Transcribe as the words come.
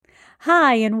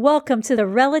Hi, and welcome to the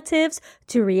Relatives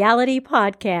to Reality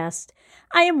podcast.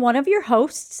 I am one of your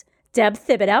hosts, Deb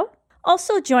Thibodeau.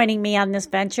 Also joining me on this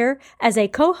venture as a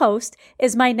co-host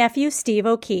is my nephew, Steve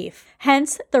O'Keefe,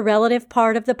 hence the relative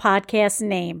part of the podcast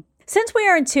name. Since we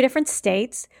are in two different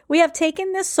states, we have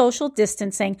taken this social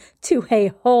distancing to a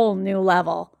whole new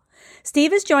level.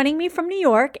 Steve is joining me from New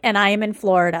York, and I am in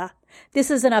Florida.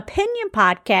 This is an opinion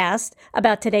podcast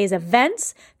about today's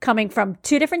events coming from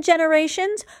two different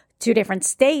generations, two different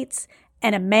states,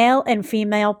 and a male and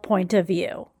female point of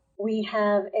view. We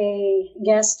have a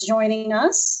guest joining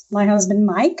us, my husband,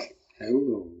 Mike.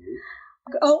 Hello.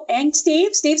 Oh, and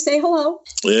Steve. Steve, say hello.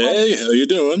 Hey, how you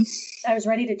doing? I was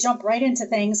ready to jump right into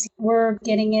things. We're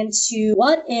getting into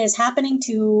what is happening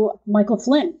to Michael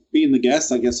Flynn. Being the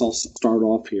guest, I guess I'll start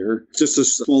off here. Just a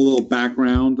small little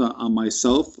background on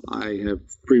myself. I have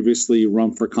previously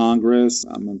run for Congress.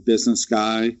 I'm a business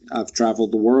guy. I've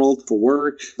traveled the world for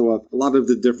work. So a lot of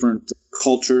the different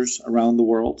cultures around the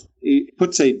world. It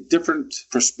puts a different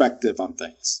perspective on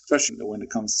things, especially when it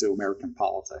comes to American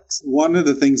politics. One of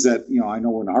the things that, I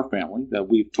know in our family that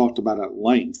we've talked about at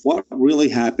length, what really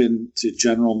happened to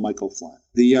General Michael Flynn.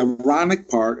 The ironic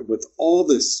part with all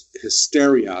this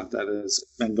hysteria that has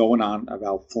been going on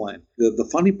about Flynn, the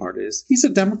funny part is he's a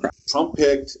Democrat. Trump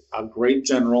picked a great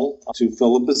general to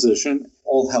fill a position.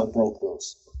 All hell broke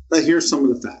loose. But here's some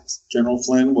of the facts. General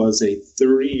Flynn was a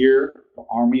 30-year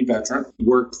Army veteran,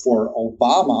 worked for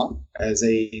Obama as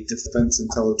a defense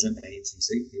intelligence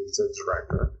agency. He was a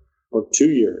director for 2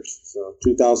 years, so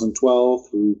 2012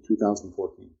 through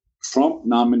 2014. Trump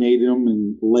nominated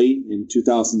him late in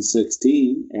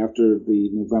 2016 after the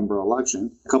November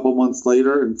election. A couple months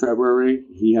later, in February,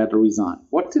 he had to resign.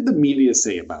 What did the media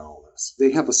say about all this?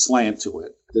 They have a slant to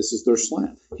it. This is their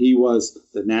slant. He was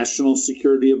the national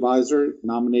security advisor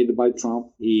nominated by Trump.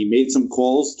 He made some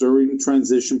calls during the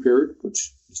transition period,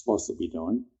 which he's supposed to be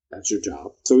doing. That's your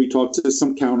job. So he talked to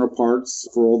some counterparts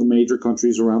for all the major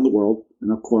countries around the world. And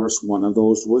of course, one of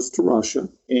those was to Russia.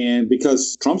 And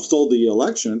because Trump stole the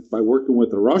election by working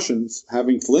with the Russians,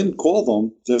 having Flynn call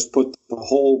them just put the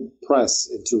whole press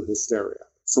into hysteria.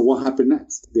 So what happened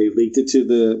next? They leaked it to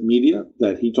the media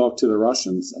that he talked to the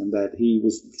Russians and that he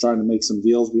was trying to make some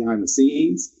deals behind the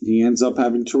scenes. He ends up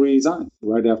having to resign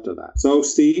right after that. So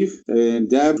Steve and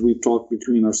Deb, we've talked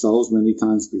between ourselves many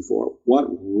times before. What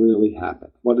really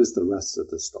happened? What is the rest of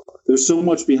the story? There's so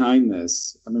much behind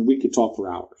this. I mean, we could talk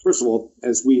for hours. First of all,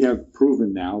 as we have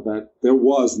proven now that there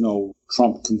was no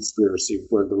Trump conspiracy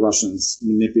where the Russians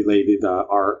manipulated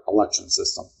our election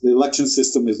system. The election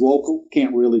system is local,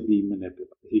 can't really be manipulated.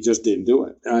 He just didn't do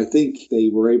it. And I think they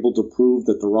were able to prove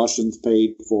that the Russians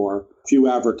paid for a few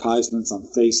advertisements on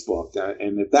Facebook.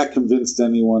 And if that convinced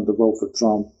anyone to vote for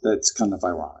Trump, that's kind of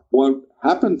ironic. What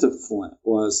happened to Flynn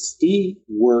was he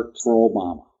worked for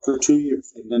Obama for 2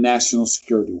 years in the national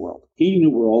security world. He knew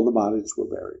where all the bodies were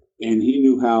buried. And he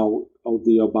knew how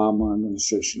the Obama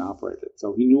administration operated.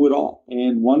 So he knew it all.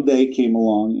 And one day came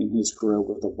along in his career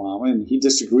with Obama, and he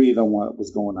disagreed on what was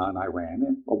going on in Iran,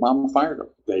 and Obama fired him.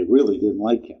 They really didn't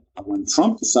like him. And when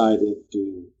Trump decided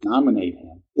to nominate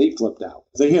him, they flipped out.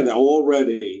 They had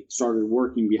already started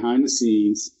working behind the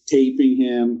scenes, taping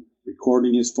him,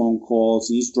 recording his phone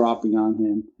calls, eavesdropping on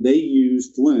him. They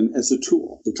used Flynn as a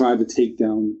tool to try to take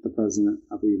down the president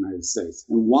of the United States.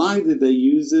 And why did they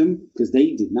use him? Because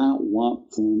they did not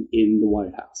want Flynn in the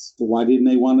White House. So why didn't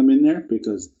they want him in there?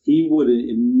 Because he would have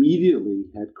immediately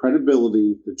had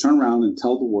credibility to turn around and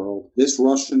tell the world, this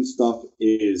Russian stuff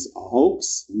is a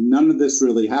hoax. None of this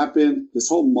really happened. This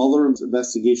whole Mueller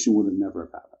investigation would have never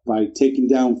happened. By taking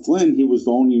down Flynn, he was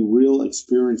the only real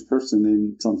experienced person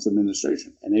in Trump's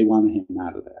administration, and they wanted him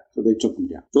out of there. So they took him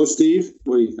down. So, Steve,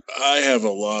 what do you think? I have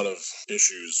a lot of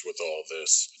issues with all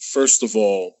this. First of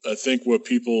all, I think what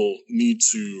people need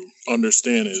to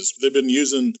understand is they've been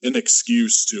using an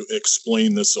excuse to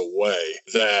explain this away,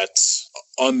 that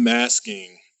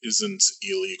unmasking isn't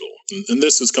illegal. And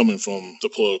this is coming from the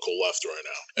political left right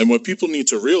now. And what people need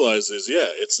to realize is,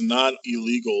 it's not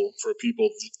illegal for people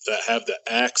that have the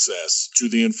access to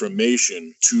the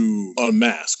information to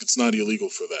unmask. It's not illegal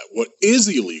for that. What is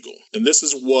illegal, and this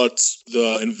is what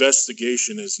the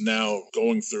investigation is now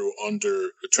going through under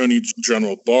Attorney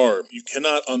General Barr, you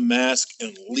cannot unmask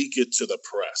and leak it to the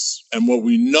press. And what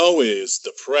we know is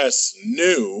the press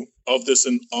knew of this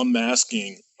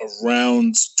unmasking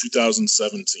around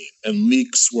 2017, and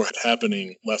leaks were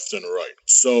happening left and right.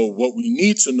 So what we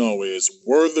need to know is,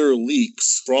 were there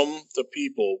leaks from the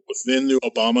people within the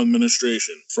Obama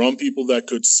administration, from people that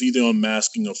could see the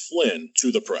unmasking of Flynn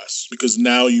to the press? Because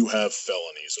now you have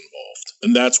felonies involved.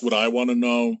 And that's what I want to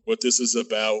know, what this is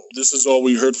about. This is all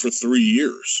we heard for 3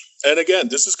 years. And again,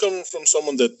 this is coming from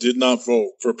someone that did not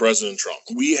vote for President Trump.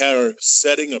 We are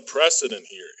setting a precedent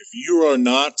here. If you are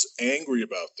not angry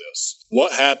about this,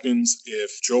 what happens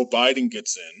if Joe Biden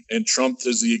gets in and Trump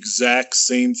does the exact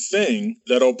same thing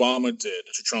that Obama did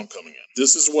to Trump coming in?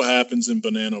 This is what happens in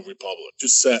Banana Republic, to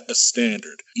set a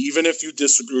standard. Even if you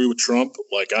disagree with Trump,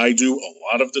 like I do a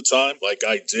lot of the time, like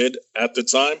I did at the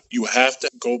time, you have to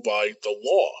go by the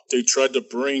law. They tried to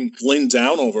bring Flynn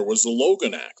down over was the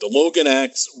Logan Act. The Logan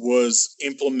Act was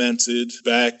implemented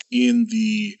back in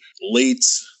the late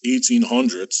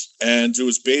 1800s, and it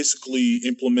was basically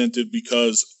implemented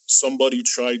because somebody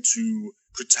tried to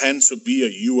pretend to be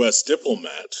a U.S.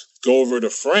 diplomat, go over to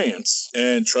France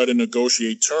and try to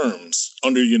negotiate terms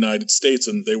under the United States,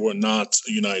 and they were not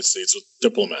a United States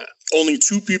diplomat. Only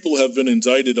 2 people have been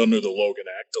indicted under the Logan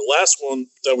Act. The last one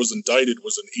that was indicted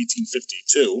was in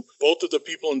 1852. Both of the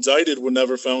people indicted were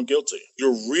never found guilty.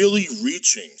 You're really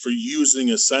reaching for using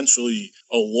essentially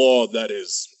a law that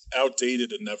is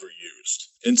outdated and never used.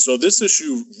 And so this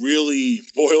issue really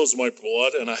boils my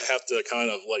blood, and I have to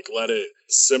kind of let it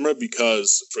simmer,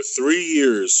 because for 3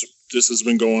 years this has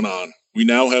been going on. We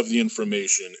now have the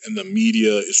information, and the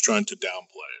media is trying to downplay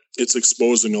it. It's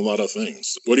exposing a lot of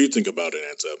things. What do you think about it,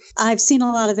 Anteb? I've seen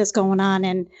a lot of this going on,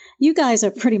 and you guys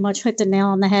have pretty much hit the nail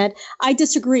on the head. I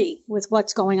disagree with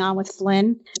what's going on with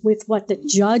Flynn, with what the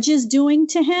judge is doing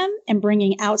to him and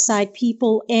bringing outside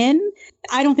people in.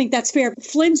 I don't think that's fair.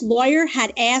 Flynn's lawyer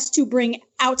had asked to bring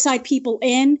outside people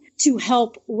in to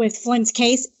help with Flynn's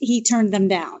case. He turned them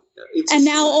down. And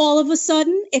now all of a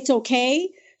sudden it's okay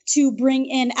to bring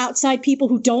in outside people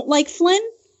who don't like Flynn?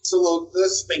 So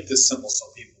let's make this simple so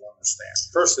people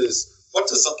understand. First is, what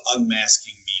does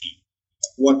unmasking mean?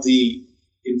 What the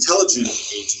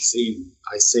intelligence agency,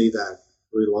 I say that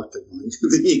reluctantly,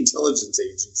 the intelligence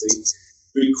agency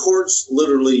records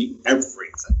literally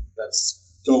everything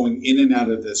that's going in and out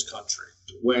of this country.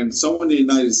 When someone in the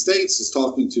United States is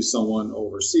talking to someone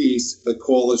overseas, the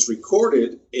call is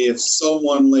recorded. If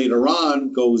someone later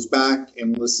on goes back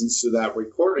and listens to that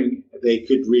recording, they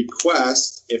could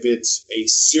request, if it's a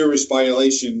serious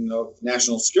violation of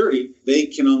national security, they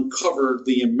can uncover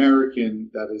the American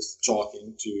that is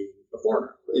talking to the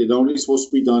foreigner. It's only supposed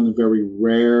to be done in very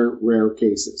rare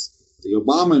cases. The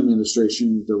Obama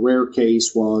administration, the rare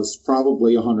case was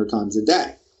probably 100 times a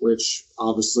day, which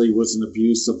obviously was an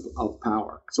abuse of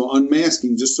power. So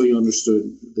unmasking, just so you understood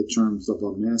the terms of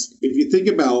unmasking. If you think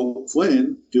about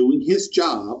Flynn doing his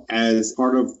job as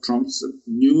part of Trump's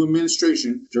new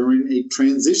administration during a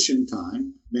transition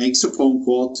time, makes a phone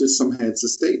call to some heads of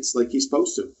states like he's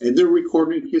supposed to. And they're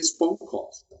recording his phone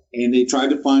calls. And they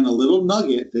tried to find a little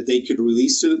nugget that they could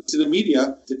release to the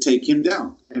media to take him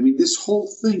down. I mean, this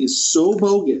whole thing is so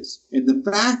bogus. And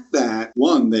the fact that,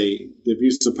 one, the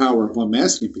abuse of power of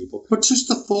unmasking people, but just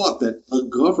the thought that the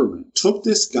government took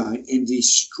this guy and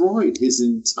destroyed his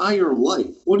entire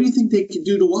life. What do you think they could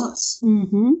do to us?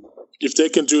 Mm-hmm. If they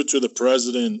can do it to the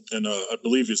president, and I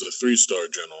believe he's a 3-star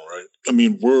general, right? I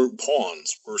mean, we're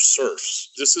pawns, we're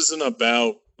serfs. This isn't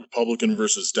about Republican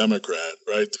versus Democrat,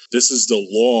 right? This is the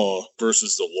law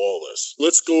versus the lawless.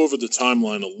 Let's go over the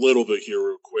timeline a little bit here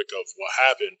real quick of what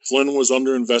happened. Flynn was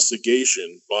under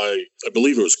investigation by, I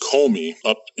believe it was Comey,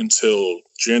 up until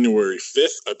January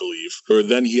 5th, I believe, or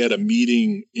then he had a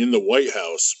meeting in the White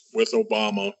House with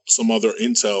Obama, some other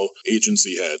intel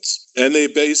agency heads. And they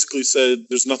basically said,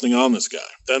 there's nothing on this guy.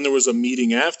 Then there was a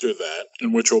meeting after that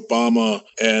in which Obama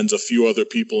and a few other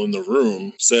people in the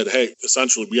room said, hey,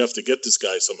 essentially, we have to get this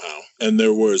guy somehow. And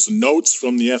there was notes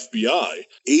from the FBI,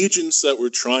 agents that were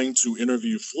trying to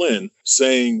interview Flynn,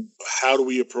 saying, how do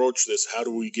we approach this? How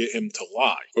do we get him to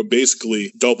lie? Or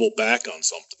basically double back on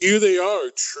something. Here they are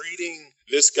treating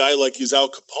this guy like he's Al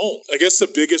Capone. I guess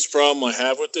the biggest problem I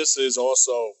have with this is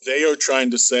also they are trying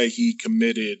to say he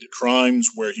committed crimes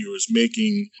where he was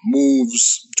making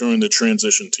moves during the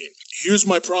transition team. Here's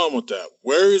my problem with that.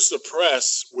 Where is the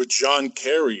press with John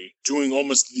Kerry doing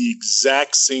almost the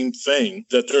exact same thing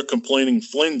that they're complaining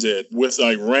Flynn did with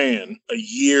Iran a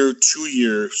year, 2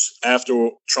 years after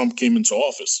Trump came into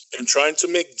office, and trying to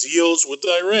make deals with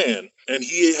Iran? And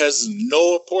he has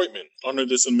no appointment under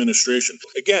this administration.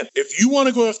 Again, if you want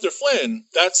to go after Flynn,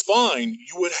 that's fine.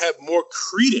 You would have more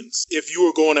credence if you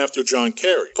were going after John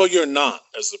Kerry. But you're not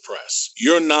as the press.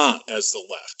 You're not as the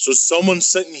left. So someone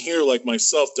sitting here like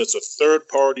myself that's a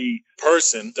third-party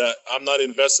person that I'm not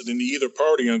invested in either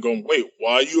party, I'm going, wait,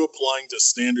 why are you applying the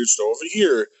standards to over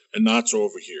here and not to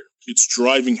over here? It's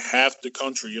driving half the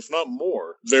country, if not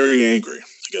more, very angry,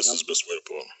 I guess is the best way to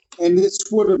put it. And this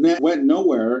would have went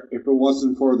nowhere if it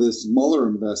wasn't for this Mueller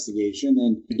investigation.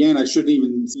 And again, I shouldn't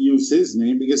even use his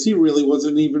name because he really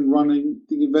wasn't even running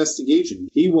the investigation.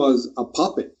 He was a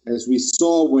puppet, as we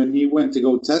saw when he went to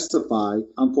go testify.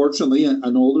 Unfortunately,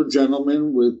 an older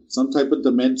gentleman with some type of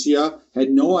dementia had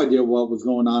no idea what was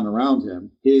going on around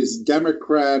him. His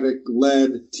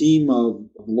Democratic-led team of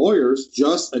lawyers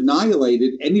just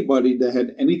annihilated anybody that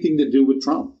had anything to do with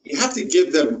Trump. You have to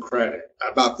give them credit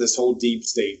about this whole deep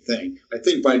state thing. I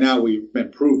think by now we've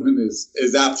been proven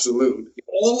is absolute.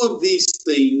 All of these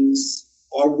things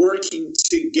are working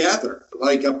together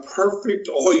like a perfect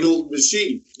oiled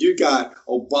machine. You got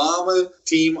Obama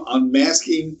team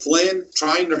unmasking Flynn,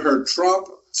 trying to hurt Trump,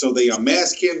 so they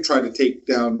unmask him, try to take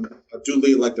down a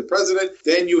duly elected president.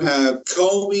 Then you have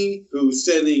Comey, who's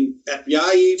sending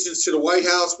FBI agents to the White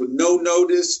House with no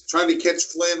notice, trying to catch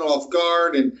Flynn off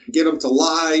guard and get him to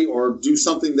lie or do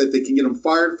something that they can get him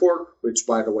fired for, which,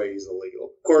 by the way, is illegal.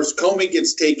 Of course, Comey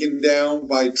gets taken down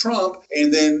by Trump,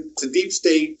 and then the deep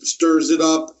state stirs it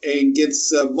up and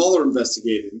gets Mueller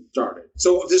investigating started.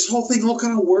 So this whole thing all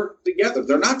kind of worked together.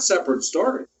 They're not separate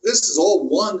stories. This is all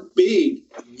one big,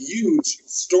 huge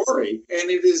story, and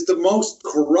it is the most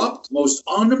corrupt, most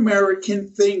un-American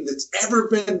thing that's ever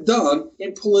been done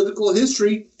in political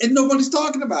history, and nobody's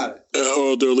talking about it.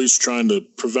 Or they're at least trying to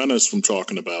prevent us from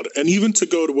talking about it. And even to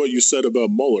go to what you said about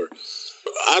Mueller,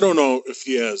 I don't know if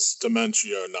he has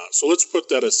dementia or not. So let's put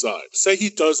that aside. Say he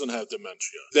doesn't have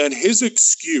dementia. Then his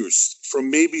excuse for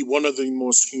maybe one of the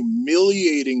most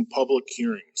humiliating public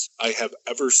hearings I have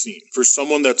ever seen for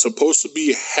someone that's supposed to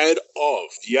be head of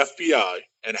the FBI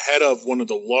and head of one of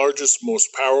the largest, most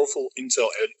powerful intel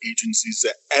agencies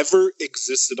that ever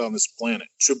existed on this planet,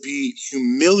 to be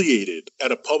humiliated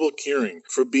at a public hearing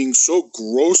for being so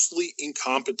grossly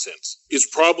incompetent is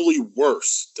probably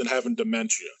worse than having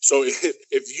dementia. So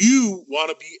if you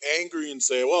want to be angry and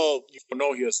say, well, you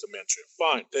know he has dementia,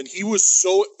 fine. Then he was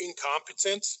so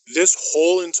incompetent, this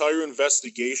whole entire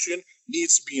investigation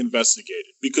needs to be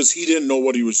investigated because he didn't know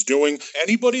what he was doing.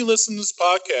 Anybody listening to this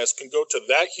podcast can go to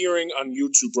that hearing on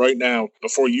YouTube right now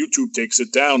before YouTube takes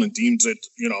it down and deems it,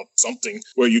 something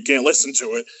where you can't listen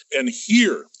to it, and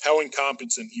hear how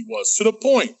incompetent he was, to the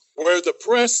point where the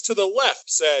press to the left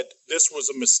said this was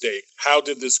a mistake. How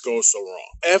did this go so wrong?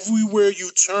 Everywhere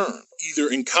you turn, either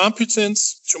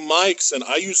incompetence, to my extent,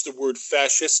 I use the word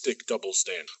fascistic double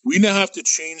standard. We now have to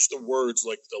change the words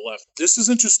like the left. This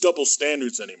isn't just double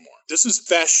standards anymore. This is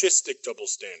fascistic double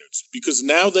standards, because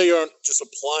now they aren't just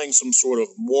applying some sort of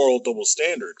moral double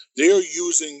standard. They are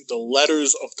using the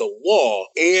letters of the law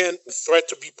and threat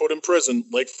to be put in prison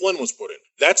like Flynn was put in.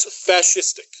 That's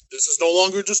fascistic. This is no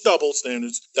longer just double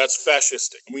standards. That's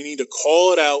fascistic. We need to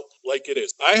call it out like it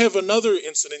is. I have another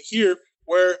incident here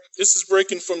where this is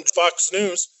breaking from Fox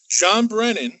News. John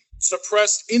Brennan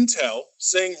suppressed intel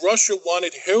saying Russia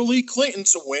wanted Hillary Clinton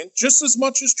to win just as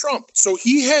much as Trump. So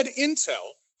he had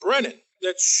intel, Brennan,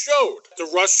 that showed the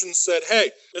Russians said,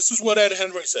 hey, this is what Ed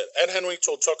Henry said. Ed Henry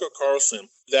told Tucker Carlson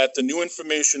that the new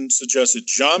information suggested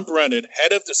John Brennan,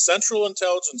 head of the Central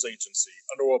Intelligence Agency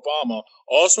under Obama,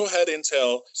 also had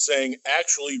intel saying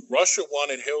actually Russia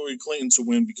wanted Hillary Clinton to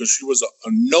win because she was a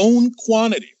known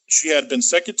quantity. She had been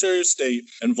Secretary of State,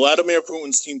 and Vladimir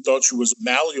Putin's team thought she was a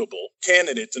malleable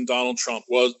candidate than Donald Trump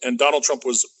was, and Donald Trump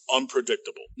was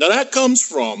unpredictable. Now that comes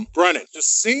from Brennan. The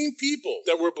same people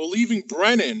that were believing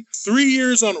Brennan 3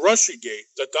 years on Russiagate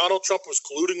that Donald Trump was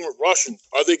colluding with Russians,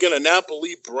 are they going to now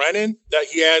believe Brennan that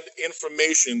he had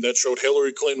information that showed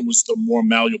Hillary Clinton was the more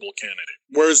malleable candidate?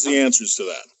 Where's the answers to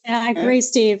that? And I agree,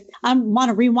 Steve. I want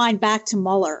to rewind back to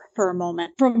Mueller for a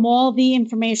moment. From all the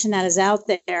information that is out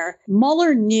there,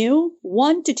 Mueller knew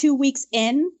 1 to 2 weeks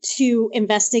into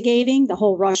investigating the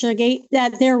whole Russiagate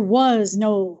that there was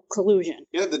no collusion.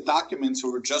 Yeah, the documents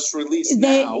were just released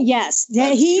now. Yes,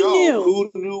 he knew.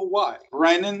 Who knew what?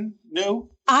 Brennan knew?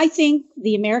 I think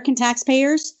the American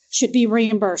taxpayers should be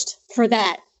reimbursed for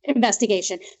that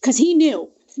investigation because he knew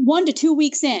 1 to 2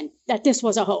 weeks in that this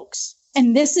was a hoax.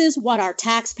 And this is what our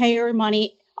taxpayer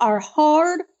money, our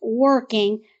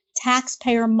hard-working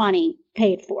taxpayer money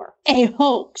paid for. A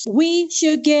hoax. We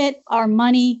should get our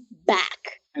money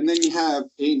back. And then you have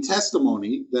a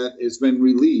testimony that has been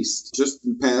released just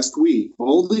the past week.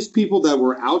 All these people that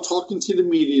were out talking to the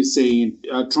media saying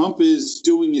Trump is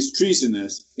doing his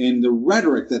treasonous, and the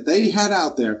rhetoric that they had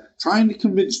out there trying to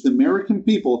convince the American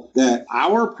people that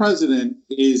our president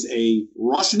is a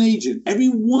Russian agent. Every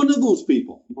one of those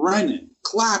people, Brennan,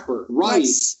 Clapper,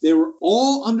 Rice, they were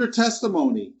all under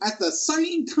testimony. At the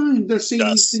same time they're saying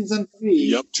these things on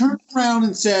TV, turned around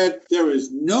and said there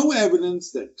is no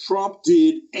evidence that Trump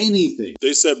did anything.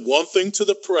 They said one thing to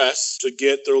the press to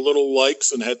get their little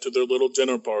likes and head to their little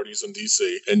dinner parties in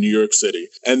D.C. and New York City.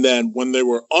 And then when they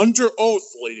were under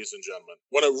oath, ladies and gentlemen,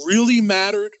 when it really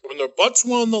mattered, when their butts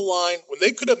were on the line, when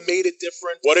they could have made it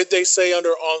different, what did they say under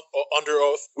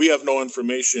oath? We have no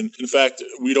information. In fact,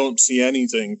 we don't see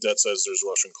anything that says there's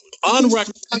Russian collusion. On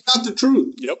record. I got the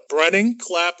truth. Yep. Brennan,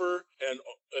 Clapper,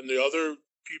 and the other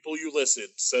people you listed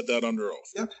said that under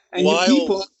oath. Yeah. And the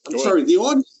people, the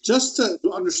audience, just to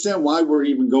understand why we're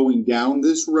even going down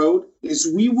this road, is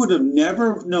we would have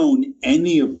never known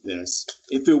any of this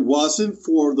if it wasn't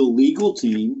for the legal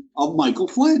team of Michael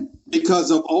Flynn.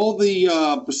 Because of all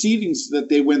the proceedings that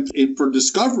they went in for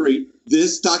discovery,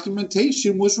 this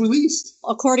documentation was released.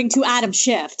 According to Adam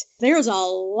Schiff, there's a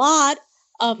lot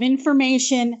of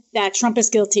information that Trump is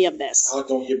guilty of this. Oh,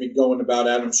 don't get me going about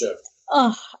Adam Schiff.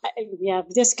 Yeah,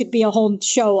 this could be a whole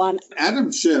show on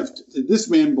Adam Schiff. This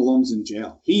man belongs in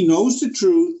jail. He knows the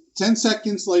truth. 10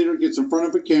 seconds later, gets in front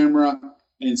of a camera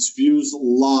and spews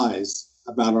lies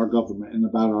about our government and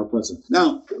about our president.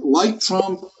 Now, like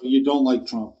Trump, you don't like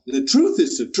Trump. The truth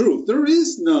is the truth. There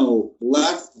is no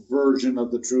left version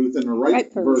of the truth and a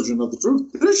right version of the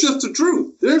truth. There's just the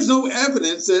truth. There's no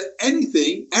evidence that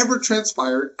anything ever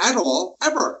transpired at all,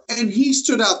 ever. And he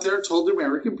stood out there and told the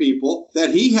American people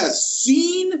that he has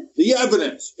seen the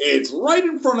evidence. It's right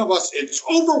in front of us. It's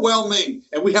overwhelming.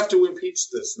 And we have to impeach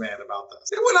this man about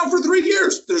this. It went on for 3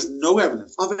 years. There's no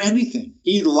evidence of anything.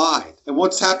 He lied. And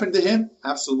what's happened to him?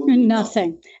 Absolutely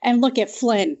nothing. And look at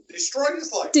Flynn. Destroyed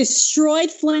his life. Destroyed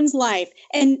Flynn's life.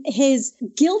 And his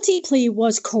guilty plea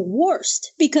was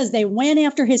coerced because they went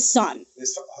after his son.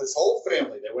 His whole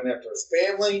family. They went after his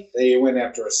family. They went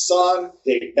after his son.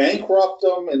 They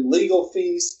bankrupted him in legal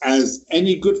fees. As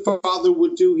any good father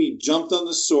would do, he jumped on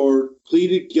the sword,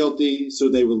 pleaded guilty so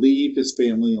they would leave his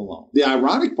family alone. The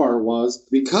ironic part was,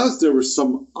 because there were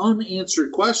some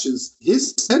unanswered questions,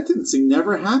 his sentencing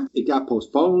never happened. It got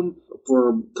postponed for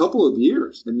a couple of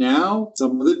years. And now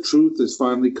some of the truth has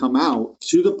finally come out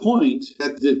to the point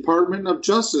that the Department of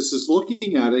Justice is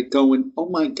looking at it going, oh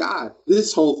my God,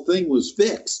 this whole thing was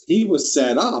fixed. He was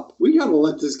set up. We got to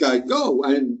let this guy go.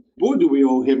 And boy, do we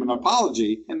owe him an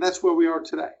apology. And that's where we are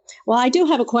today. Well, I do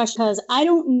have a question because I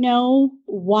don't know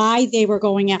why they were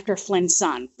going after Flynn's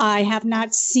son. I have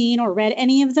not seen or read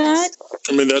any of that.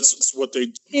 I mean, that's what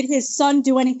they... Did his son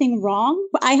do anything wrong?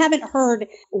 I haven't heard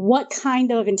what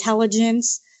kind of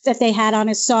intelligence that they had on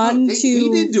his son. He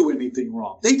didn't do anything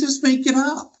wrong. They just make it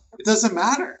up. It doesn't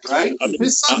matter, right? If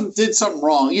his son did something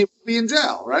wrong, he'd be in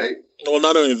jail, right? Well,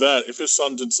 not only that, if his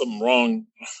son did something wrong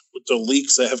with the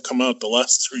leaks that have come out the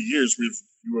last 3 years,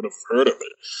 you would have heard of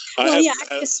it.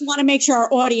 I just want to make sure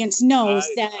our audience knows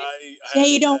that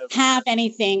they don't have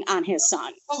anything on his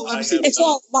son. It's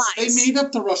all lies. They made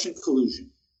up the Russian collusion.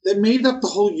 They made up the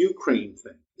whole Ukraine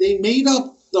thing. They made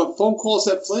up the phone calls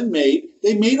that Flynn made.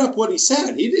 They made up what he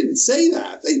said. He didn't say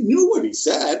that. They knew what he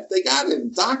said. They got it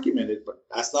and documented, but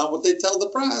that's not what they tell the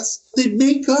press. They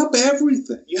make up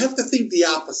everything. You have to think the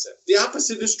opposite. The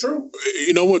opposite is true.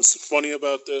 You know what's funny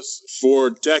about this? For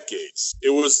decades,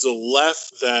 it was the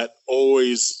left that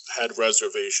always had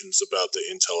reservations about the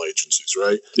intel agencies,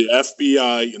 right? The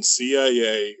FBI and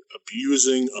CIA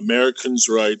abusing Americans'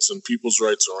 rights and people's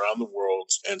rights around the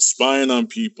world and spying on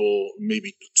people,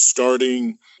 maybe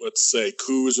starting, let's say,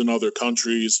 coups in other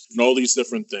countries and all these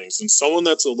different things. And someone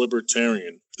that's a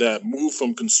libertarian that moved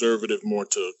from conservative more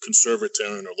to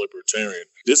conservatarian or libertarian.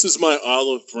 This is my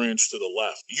olive branch to the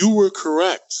left. You were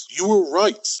correct. You were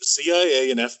right. The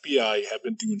CIA and FBI have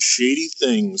been doing shady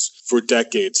things for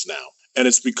decades now. And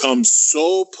it's become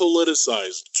so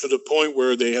politicized to the point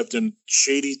where they have done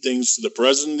shady things to the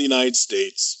president of the United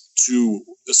States, to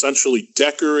essentially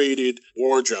decorated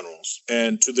war generals,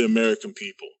 and to the American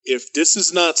people. If this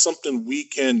is not something we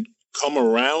can come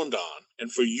around on,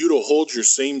 and for you to hold your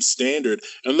same standard,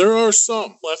 and there are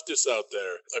some leftists out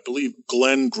there, I believe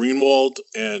Glenn Greenwald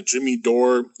and Jimmy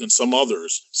Dore and some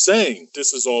others, saying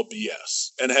this is all BS,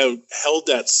 and have held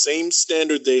that same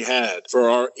standard they had for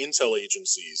our intel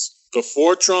agencies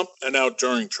before Trump and now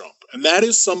during Trump. And that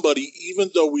is somebody, even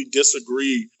though we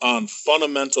disagree on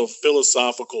fundamental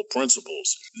philosophical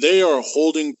principles, they are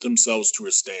holding themselves to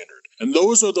a standard. And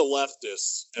those are the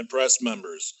leftists and press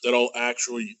members that I'll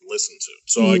actually listen to.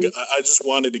 So I just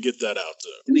wanted to get that out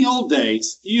there. In the old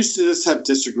days, you used to just have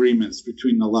disagreements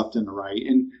between the left and the right.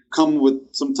 And come with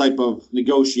some type of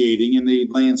negotiating and they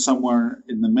land somewhere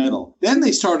in the middle. Then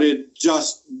they started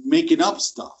just making up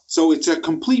stuff. So it's a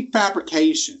complete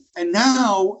fabrication. And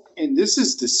now, and this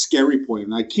is the scary point,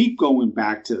 and I keep going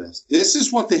back to this. This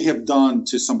is what they have done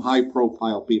to some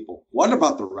high-profile people. What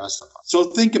about the rest of us? So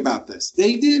think about this.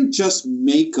 They didn't just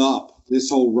make up this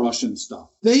whole Russian stuff.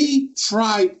 They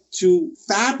tried to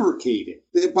fabricate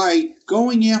it by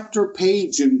going after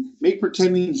Page and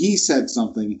pretending he said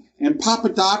something. And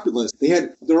Papadopoulos, they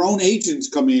had their own agents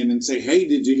come in and say, hey,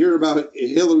 did you hear about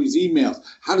Hillary's emails?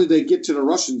 How did they get to the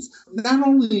Russians? Not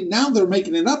only now they're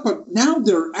making it up, but now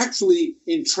they're actually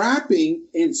entrapping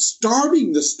and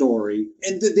starting the story,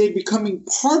 and that they're becoming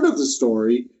part of the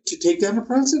story to take down a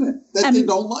president that they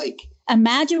don't like.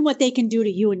 Imagine what they can do to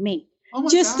you and me. Oh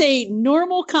just God. A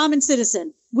normal common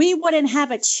citizen. We wouldn't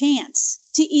have a chance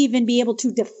to even be able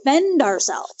to defend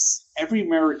ourselves. Every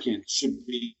American should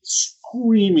be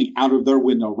screaming out of their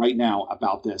window right now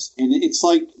about this. And it's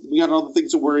like, we got other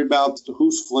things to worry about.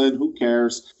 Who's Flynn? Who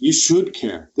cares? You should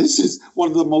care. This is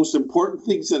one of the most important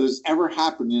things that has ever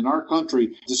happened in our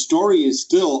country. The story is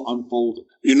still unfolding.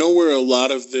 You know where a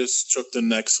lot of this took the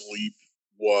next leap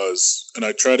was, and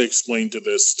I try to explain to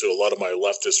a lot of my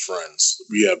leftist friends,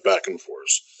 we have back and forth.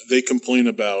 They complain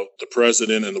about the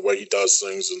president and the way he does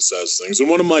things and says things. And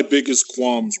one of my biggest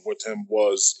qualms with him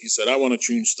was, he said, I want to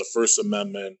change the First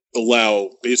Amendment,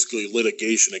 allow basically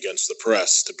litigation against the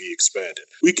press to be expanded.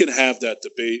 We can have that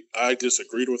debate. I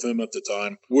disagreed with him at the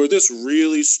time. Where this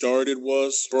really started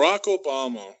was Barack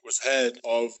Obama was head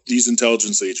of these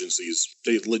intelligence agencies.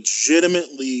 They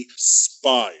legitimately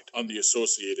spied on the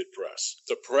Associated Press.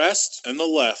 The press and the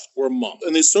left were mum.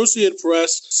 And the Associated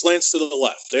Press slants to the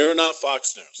left. They're not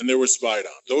Fox News, and they were spied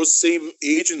on. Those same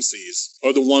agencies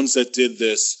are the ones that did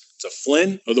this to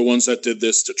Flynn, are the ones that did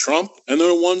this to Trump, and they're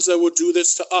the ones that would do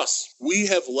this to us. We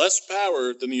have less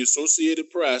power than the Associated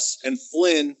Press, and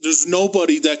Flynn, there's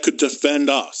nobody that could defend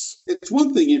us. It's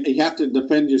one thing if you have to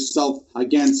defend yourself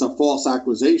against a false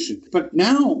accusation, but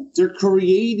now they're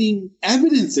creating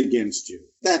evidence against you.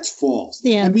 That's false.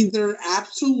 Yeah. I mean, they're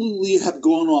absolutely have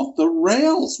gone off the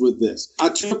rails with this.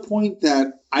 To the point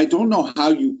that I don't know how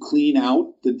you clean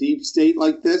out the deep state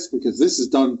like this, because this is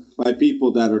done by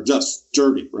people that are just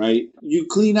dirty, right? You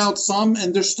clean out some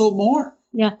and there's still more.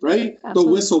 Yeah. Right?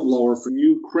 Absolutely. The whistleblower for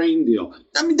Ukraine deal.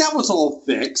 I mean, that was all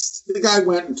fixed. The guy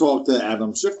went and talked to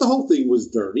Adam Schiff. The whole thing was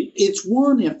dirty. It's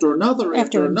one after another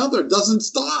after another. It doesn't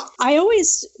stop. I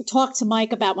always talk to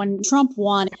Mike about when Trump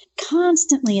won,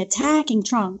 constantly attacking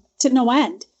Trump to no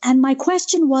end. And my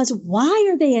question was, why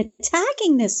are they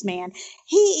attacking this man?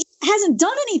 He hasn't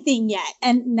done anything yet.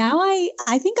 And now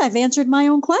I think I've answered my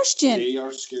own question. They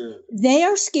are scared. They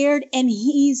are scared, and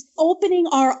he's opening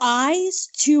our eyes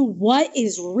to what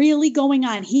is really going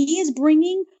on. He is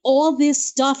bringing all this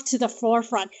stuff to the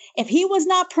forefront. If he was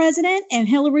not president and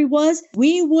Hillary was,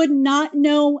 we would not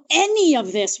know any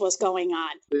of this was going on.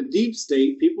 The deep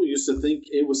state, people used to think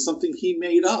it was something he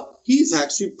made up. He's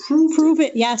actually proved Prove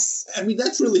it, yes. I mean,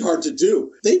 that's really hard to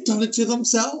do. They've done it to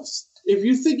themselves. If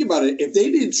you think about it, if they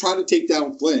didn't try to take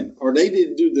down Flynn, or they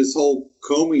didn't do this whole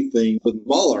Comey thing with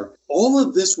Mueller, all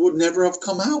of this would never have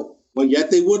come out. But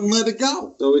yet they wouldn't let it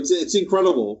go. So it's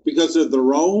incredible because of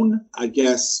their own, I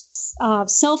guess,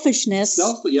 selfishness.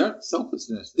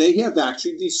 Selfishness. They have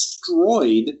actually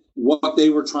destroyed what they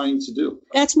were trying to do.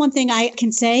 That's one thing I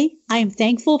can say. I am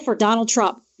thankful for Donald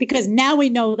Trump, because now we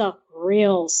know the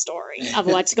real story of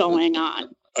what's going on.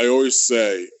 I always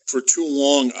say, for too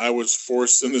long, I was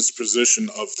forced in this position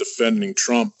of defending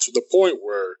Trump to the point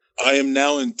where I am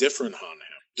now indifferent on him.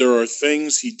 There are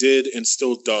things he did and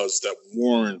still does that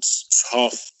warrants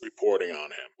tough reporting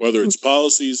on him, whether it's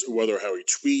policies or whether how he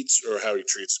tweets or how he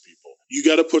treats people. You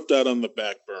got to put that on the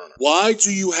back burner. Why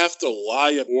do you have to lie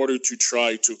in order to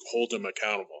try to hold him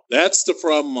accountable? That's the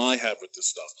problem I have with this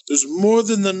stuff. There's more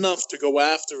than enough to go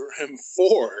after him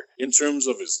for in terms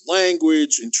of his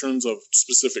language, in terms of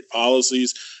specific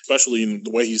policies, especially in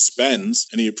the way he spends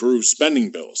and he approves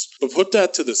spending bills. But put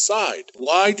that to the side.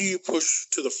 Why do you push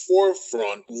to the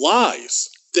forefront lies?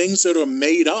 Things that are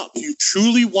made up. If you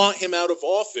truly want him out of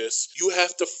office, you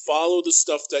have to follow the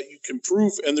stuff that you can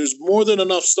prove. And there's more than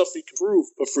enough stuff you can prove.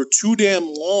 But for too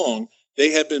damn long,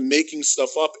 they have been making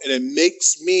stuff up, and it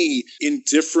makes me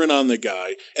indifferent on the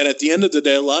guy. And at the end of the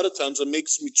day, a lot of times it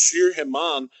makes me cheer him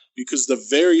on because the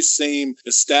very same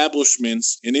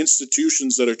establishments and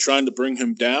institutions that are trying to bring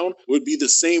him down would be the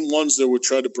same ones that would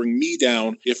try to bring me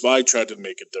down if I tried to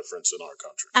make a difference in our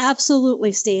country.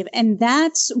 Absolutely, Steve. And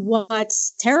that's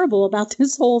what's terrible about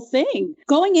this whole thing.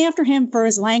 Going after him for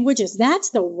his languages,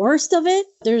 that's the worst of it.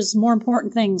 There's more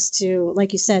important things to,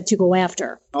 like you said, to go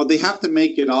after. Oh, they have to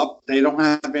make it up. They don't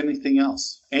have anything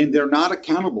else. And they're not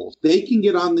accountable. They can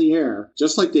get on the air,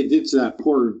 just like they did to that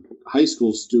poor high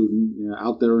school student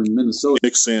out there in Minnesota.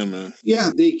 Nick Sandman.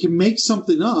 Yeah, they can make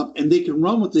something up and they can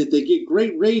run with it. They get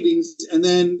great ratings. And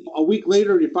then a week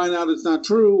later, you find out it's not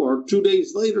true. Or 2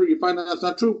 days later, you find out it's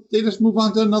not true. They just move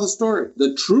on to another story.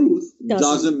 The truth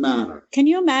doesn't matter. Can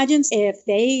you imagine if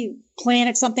they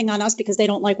planted something on us because they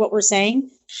don't like what we're saying?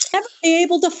 Never be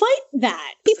able to fight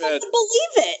that. People don't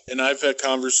believe it. And I've had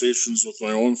conversations with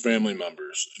my own family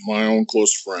members, my own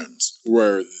close friends,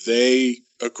 where they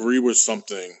agree with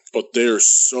something, but they're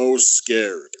so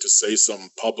scared to say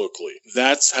something publicly.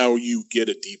 That's how you get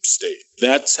a deep state.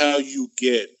 That's how you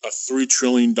get a $3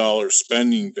 trillion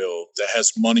spending bill that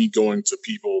has money going to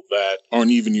people that aren't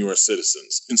even U.S.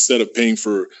 citizens instead of paying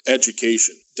for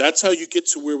education. That's how you get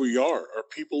to where we are. Our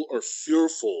people are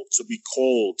fearful to be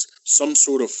called some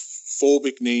sort of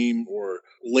phobic name or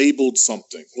labeled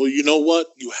something. Well, you know what?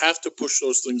 You have to push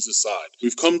those things aside.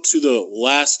 We've come to the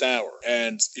last hour,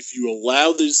 and if you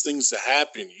allow these things to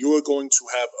happen, you are going to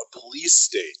have a police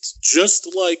state,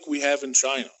 just like we have in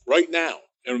China right now.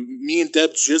 And me and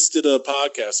Deb just did a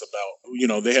podcast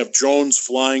about, they have drones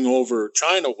flying over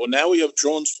China. Well, now we have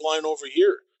drones flying over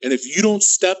here. And if you don't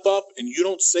step up and you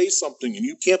don't say something and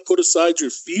you can't put aside your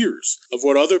fears of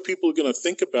what other people are going to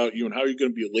think about you and how you're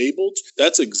going to be labeled,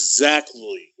 that's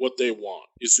exactly what they want,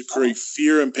 is to create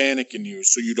fear and panic in you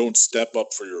so you don't step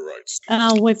up for your rights.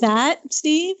 With that,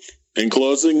 Steve? In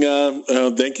closing,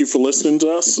 thank you for listening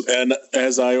to us. And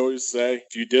as I always say,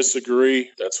 if you disagree,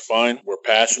 that's fine. We're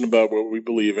passionate about what we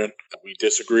believe in. We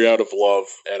disagree out of love.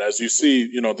 And as you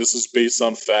see, this is based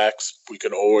on facts. We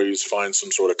can always find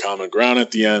some sort of common ground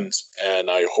at the end. And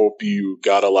I hope you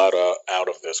got a lot out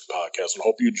of this podcast and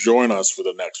hope you join us for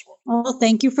the next one. Well,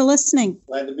 thank you for listening.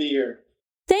 Glad to be here.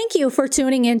 Thank you for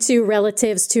tuning into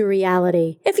Relatives to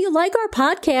Reality. If you like our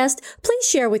podcast, please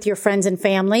share with your friends and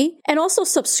family, and also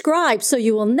subscribe so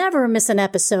you will never miss an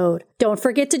episode. Don't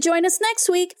forget to join us next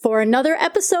week for another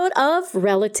episode of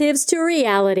Relatives to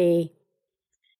Reality.